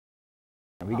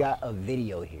We got a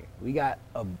video here. We got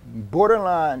a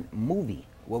borderline movie.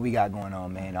 What we got going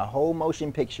on, man? A whole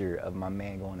motion picture of my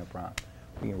man going to prom.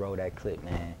 We can roll that clip,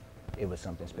 man. It was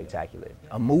something spectacular.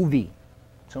 A movie.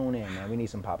 Tune in, man. We need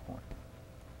some popcorn.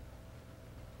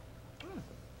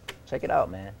 Check it out,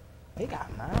 man. They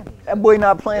got 90s. That boy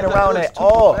not playing around at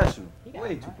all.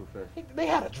 Way too professional. They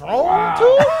had a drone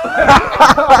too.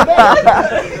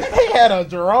 They had a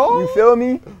drone. You feel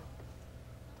me?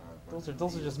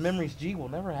 Those are just memories G will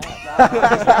never have.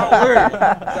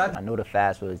 I know the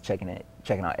fast was checking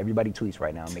out everybody's tweets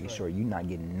right now, making sure you're not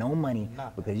getting no money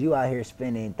because you out here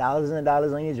spending thousands of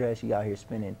dollars on your dress. You out here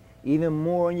spending even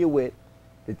more on your whip,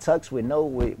 the tux with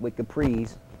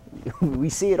capris. We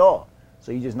see it all.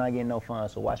 So you're just not getting no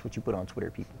funds. So watch what you put on Twitter,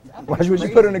 people. Watch what you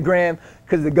put on the gram,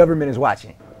 because the government is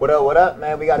watching. What up,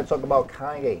 man? We got to talk about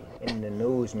Kanye in the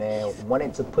news, man.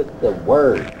 Wanted to put the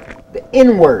word, the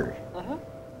N-word,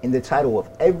 in the title of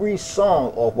every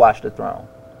song off Watch the Throne.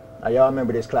 Now, y'all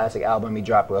remember this classic album he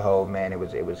dropped with Hov, man? It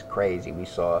was crazy. We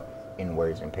saw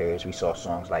N-words in Paris. We saw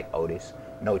songs like Otis,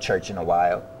 No Church in a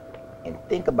While. And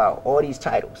think about all these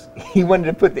titles. He wanted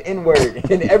to put the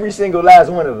N-word in every single last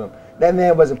one of them. That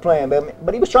man wasn't playing,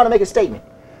 but he was trying to make a statement.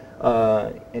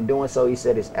 In doing so, he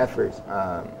said his efforts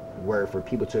were for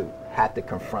people to have to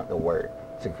confront the word.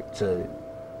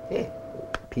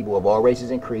 People of all races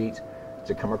and creeds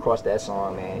to come across that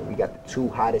song, man. We got the two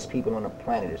hottest people on the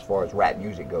planet as far as rap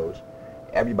music goes.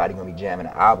 Everybody gonna be jamming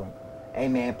the album. Hey,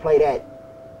 man, play that.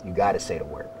 You gotta say the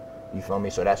word. You feel me?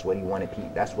 So that's what he wanted.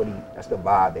 That's the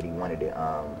vibe that he wanted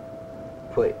to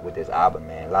put with this album,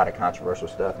 man. A lot of controversial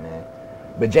stuff, man.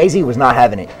 But Jay-Z was not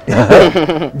having it.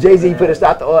 Jay-Z put a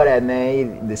stop to all that,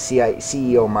 man. The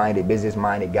CEO-minded,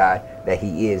 business-minded guy that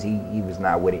he is, he was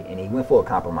not with it, and he went for a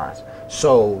compromise.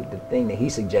 So the thing that he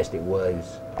suggested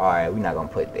was, all right, we're not gonna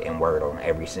put the N-word on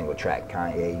every single track.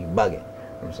 Kanye, you bugging. You know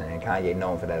what I'm saying? Kanye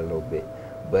known for that a little bit.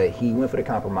 But he went for the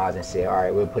compromise and said, all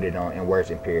right, we'll put it on in Words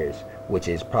and Periods, which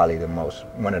is probably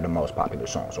one of the most popular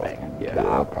songs off the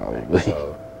album. Probably.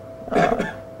 So,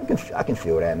 I can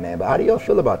feel that, man. But how do y'all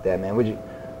feel about that, man?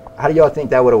 How do y'all think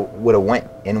that would have went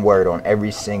N-word on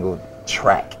every single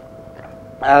track?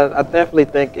 I definitely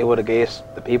think it would have gave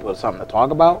the people something to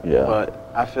talk about. Yeah. But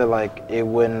I feel like it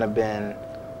wouldn't have been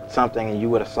something you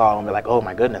would have saw and be like, oh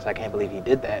my goodness, I can't believe he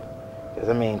did that. Because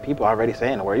I mean, people are already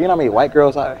saying the word. You know how many white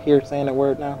girls out here saying the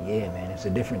word now? Yeah, man, it's a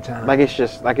different time. Like it's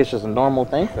just a normal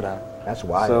thing for them. That's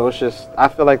wild. So it's just, I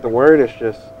feel like the word is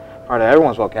just part of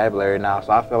everyone's vocabulary now.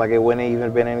 So I feel like it wouldn't have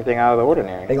even been anything out of the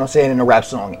ordinary. They gonna say it in a rap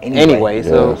song anyway.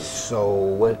 So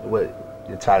what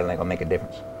the title ain't gonna make a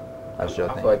difference? That's your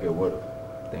thing. I feel like it would have.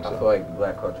 Think I so? feel like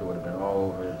black culture would have been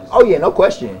all over it. Oh yeah, no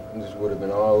question. It just would have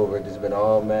been all over it. Just been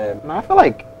all mad. No, I feel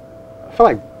like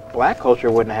black culture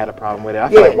wouldn't have had a problem with it. I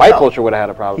feel like white culture would have had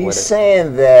a problem with it. He's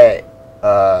saying that.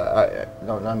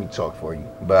 Don't let me talk for you,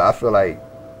 but I feel like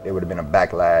there would have been a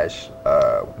backlash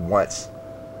once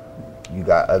you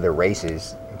got other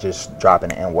races just dropping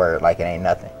the N-word like it ain't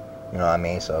nothing. You know what I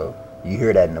mean? So you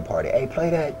hear that in the party. Hey, play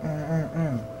that.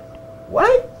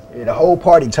 What? Yeah, the whole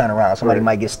party turn around. Somebody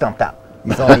might get stumped out.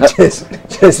 You feel me?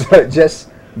 just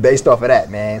based off of that,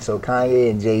 man. So Kanye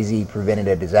and Jay-Z prevented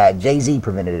a disaster. Jay-Z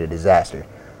prevented a disaster.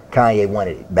 Kanye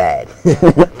wanted it bad.